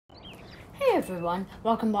Hey everyone,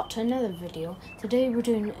 welcome back to another video. Today we're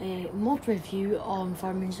doing a mod review on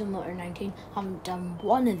Farming Simulator 19. Haven't done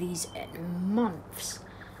one of these in months.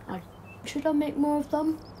 Should I make more of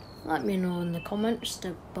them? Let me know in the comments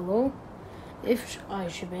down below if I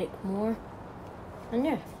should make more. And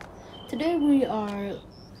yeah, today we are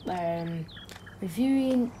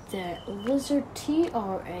reviewing the Lizard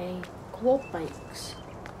TRA quad bikes,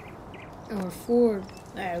 or four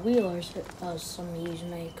wheelers as some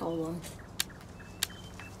may call them.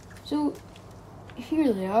 So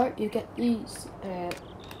here they are. You get these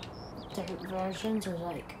different versions of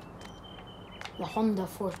like the Honda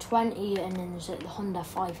 420 and then there's like the Honda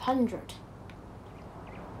 500.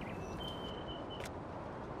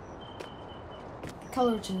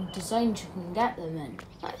 Colours and designs you can get them in.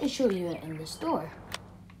 Let me show you it in the store.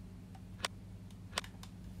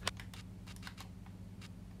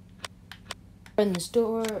 In the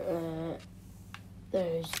store,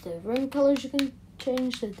 there's the ring colours you can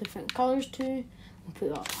change the different colours to. And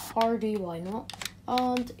put that Hardy, why not?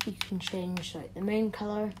 And you can change like the main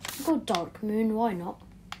colour. Go Dark Moon, why not?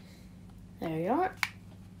 There you are.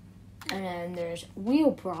 And then there's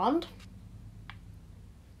Wheel Brand.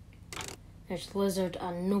 There's Lizard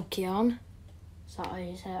and Nokian. Is that how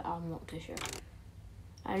you say it? I'm not too sure.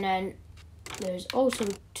 And then there's also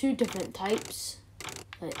two different types.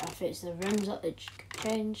 Like if it's the rims that it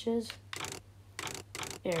changes.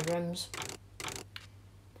 Yeah, rims.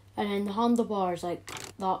 And then the handlebars, like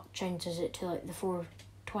that changes it to like the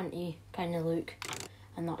 420 kind of look,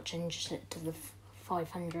 and that changes it to the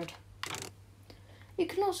 500. You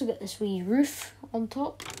can also get this wee roof on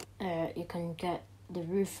top. You can get the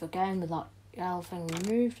roof again with that yellow thing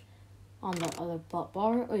removed on that other black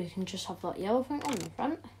bar, or you can just have that yellow thing on the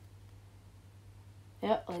front.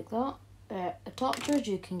 Yeah, like that. Attachers,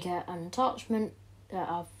 you can get an attachment that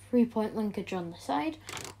have 3-point linkage on the side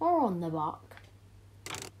or on the back.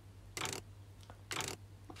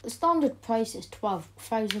 The standard price is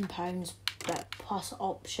 £12,000, but plus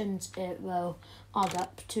options it will add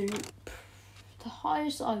up to, the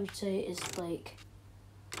highest I would say is like,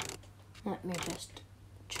 let me just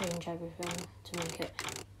change everything to make it.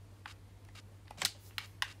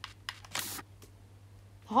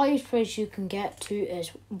 The highest price you can get to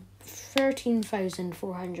is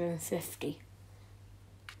 13,450.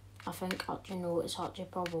 I think actually no, it's actually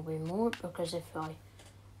probably more, because if I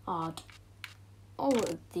add all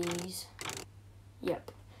of these,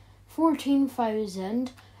 yep,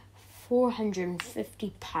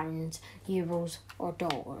 £14,450, euros or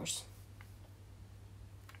dollars.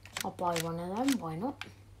 I'll buy one of them, why not?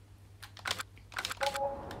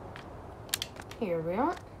 Here we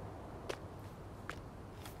are.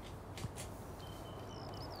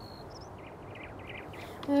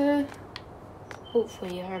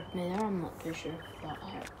 Hopefully you heard me there. I'm not too sure if that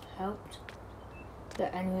helped.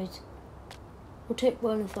 But anyways, we'll take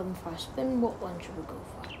one of them for a spin. What one should we go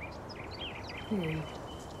for?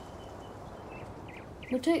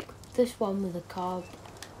 We'll take this one with the cab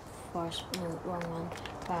first. No, wrong one.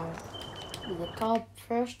 With the cab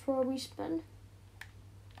first for a wee spin.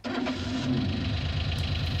 So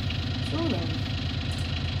then,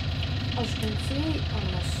 as you can see on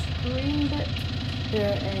the screen bit,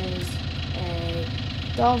 there is a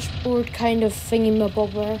dashboard kind of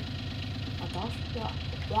thingy-mabobber. A dashboard?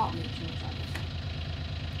 That makes no sense.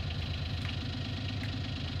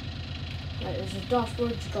 Right, there's a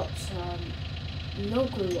dashboard, you've got some no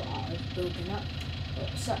clue what I've building up.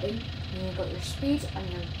 Got setting, and you've got your speed and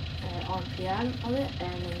your RPM on it,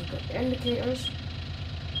 and then you've got your indicators.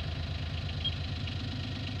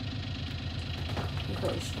 You've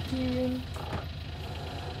got your steering.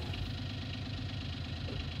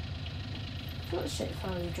 Let's check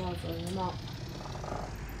how you drive on the map.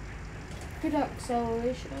 Good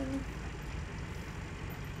acceleration.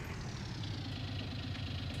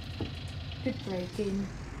 Good braking.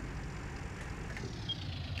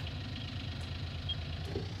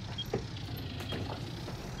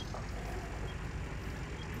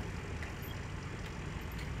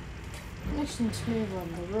 Nice and smooth on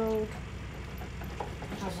the road.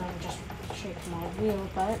 As I'm just shaking my wheel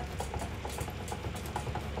about.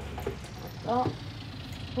 Like that.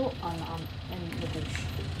 Oh, and I'm in the bush.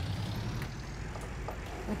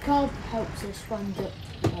 The cab helps this one get,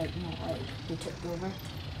 like, not like be tipped over.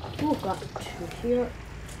 We'll go to here.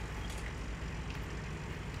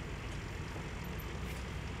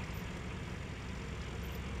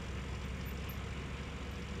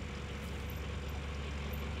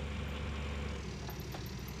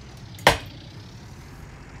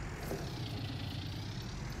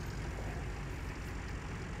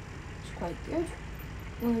 Quite good.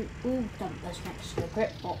 We'll dump this next to the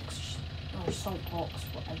grip box or salt box,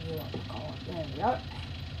 whatever you want to call it. There we are.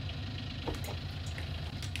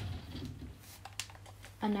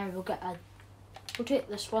 And now we'll take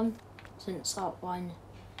this one, since that one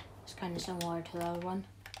is kind of similar to the other one.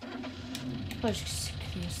 As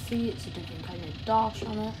you can see, it's a different kind of dash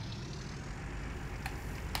on it.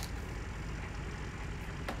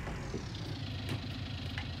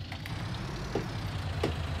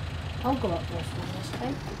 I'll go up this one this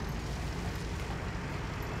time.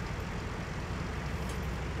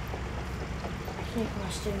 Take my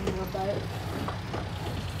steering wheel about.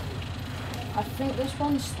 I think this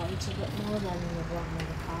one slides a bit more than the one with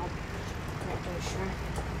the cab. Not very sure.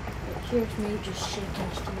 But here's me just shaking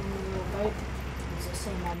the steering wheel about. It's the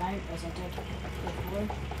same amount as I did before.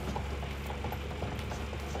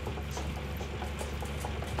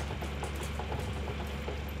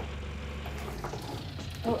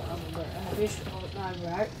 Oh, I'm going to fish. Oh, now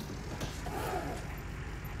we're out.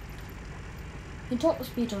 The top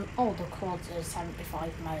speed on all the quads is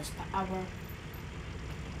 75 miles per hour.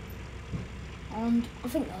 And I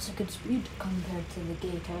think that's a good speed compared to the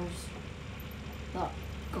Gators that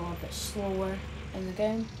go a bit slower in the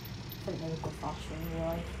game. I think they would go faster in real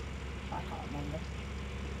life. I can't remember.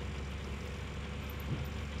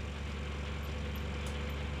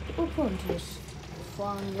 We'll go into this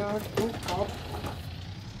farm yard. Oh god.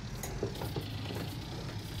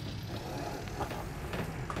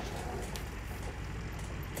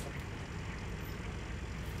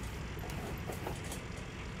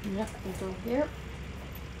 Yep, we go here.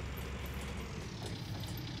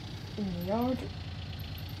 In the yard.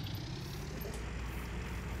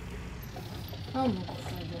 I'm gonna go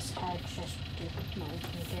through this hedge just to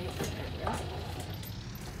navigate. There we are.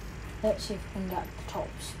 Let's see if we can get the top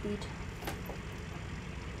speed.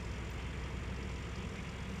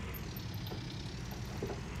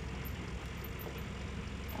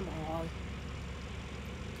 Come on.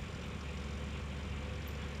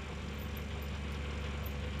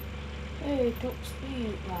 Hey, top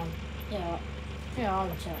speed, man. Yeah, I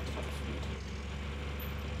would say that's top speed.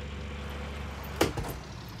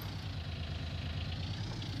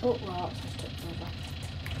 Oh, well, that's just tipped over.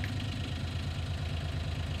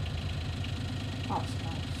 That's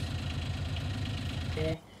nice.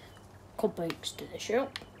 Okay, go bikes to the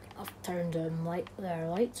shop. I've turned on their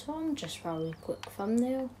lights on just for a really quick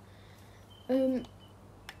thumbnail.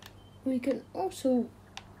 We can also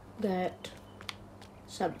get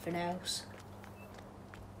something else.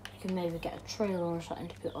 You can maybe get a trailer or something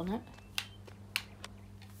to put on it.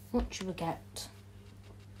 What should we get?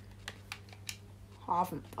 I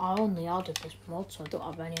only added this mod, so I don't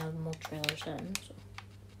have any other mod trailers in. So.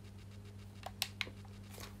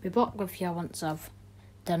 Be back with you once I've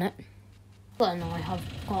done it. But now I have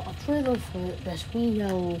got a trailer for this wee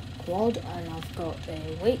yellow quad, and I've got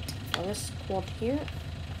a weight for this quad here.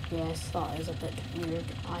 Yes, that is a bit weird.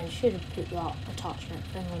 I should have put that attachment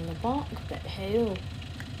thing on the back, but hey,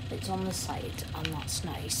 it's on the side, and that's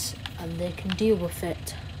nice. And they can deal with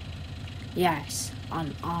it. Yes,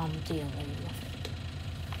 and I'm dealing with it.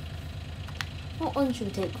 What one should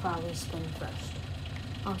we take for our spin first?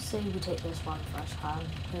 I'll say we take this one first, because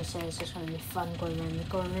it says it's going to be fun going around the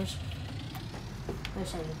corners.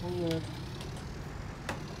 This is weird.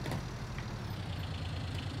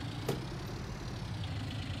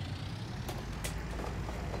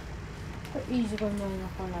 Pretty easy going down the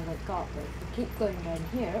corner like that, but if we keep going down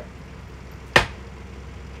here,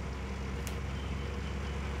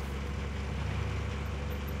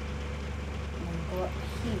 and go up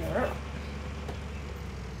here,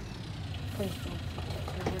 please don't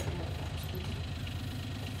take over here.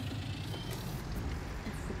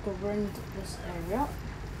 If we go around this area,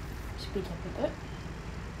 speed up a bit,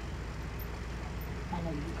 and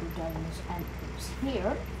then we go down this entrance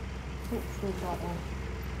here, hopefully that will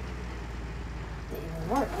didn't even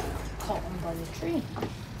work. Caught one by the tree,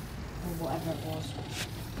 or whatever it was.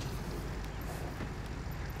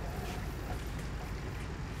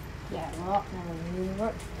 Yeah, well, that never really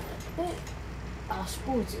worked. But I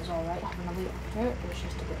suppose it's alright having a weight up here. It's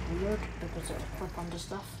just a bit weird because it'll clip onto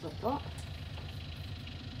stuff like that.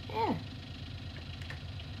 Yeah.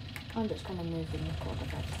 And it's kind of moving the quad a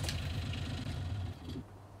bit.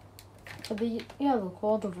 So the yellow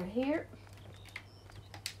quad over here.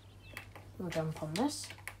 We'll jump on this.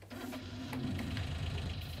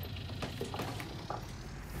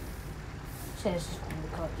 So this is going to be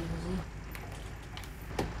quite easy.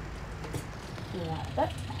 Do that a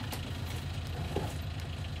bit.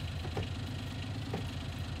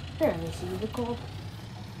 Barely see the quad.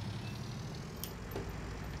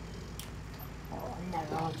 Oh, I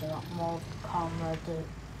never had that more camera to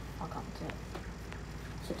I can't do it.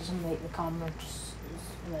 so it doesn't make the camera just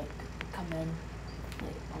like come in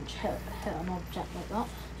like once hit an object like that.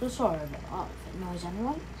 So sorry about that if it noise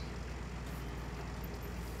anyway.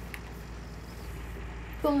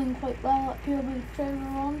 Going quite well up here with trailer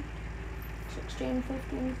on. 16,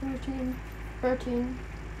 15, 13, 13,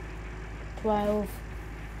 12,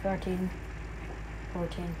 13,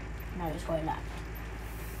 14. Now it's going left.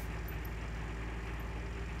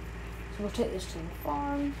 So we'll take this to the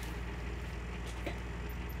farm.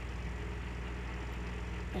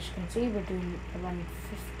 As you can see, we're doing around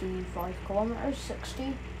 55 kilometers,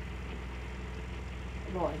 60.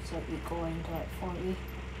 Well, it's like we go into like 40.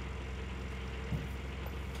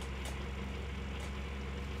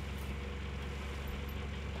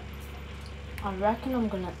 I reckon I'm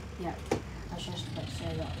gonna, yeah, I was just about to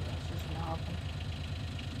say that this is gonna happen.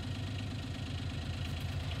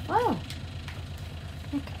 Wow,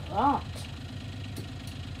 look at that.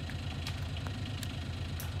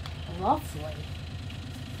 Lovely.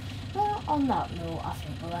 Well, on that note, I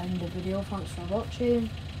think we'll end the video. Thanks for watching.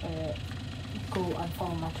 Go and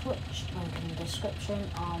follow my Twitch, link in the description,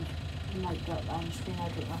 and you might get that on the screen, I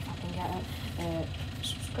don't know if I can get it.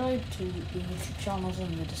 Subscribe to the YouTube channels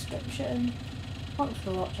in the description. Thanks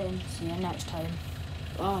for watching, see you next time.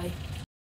 Bye.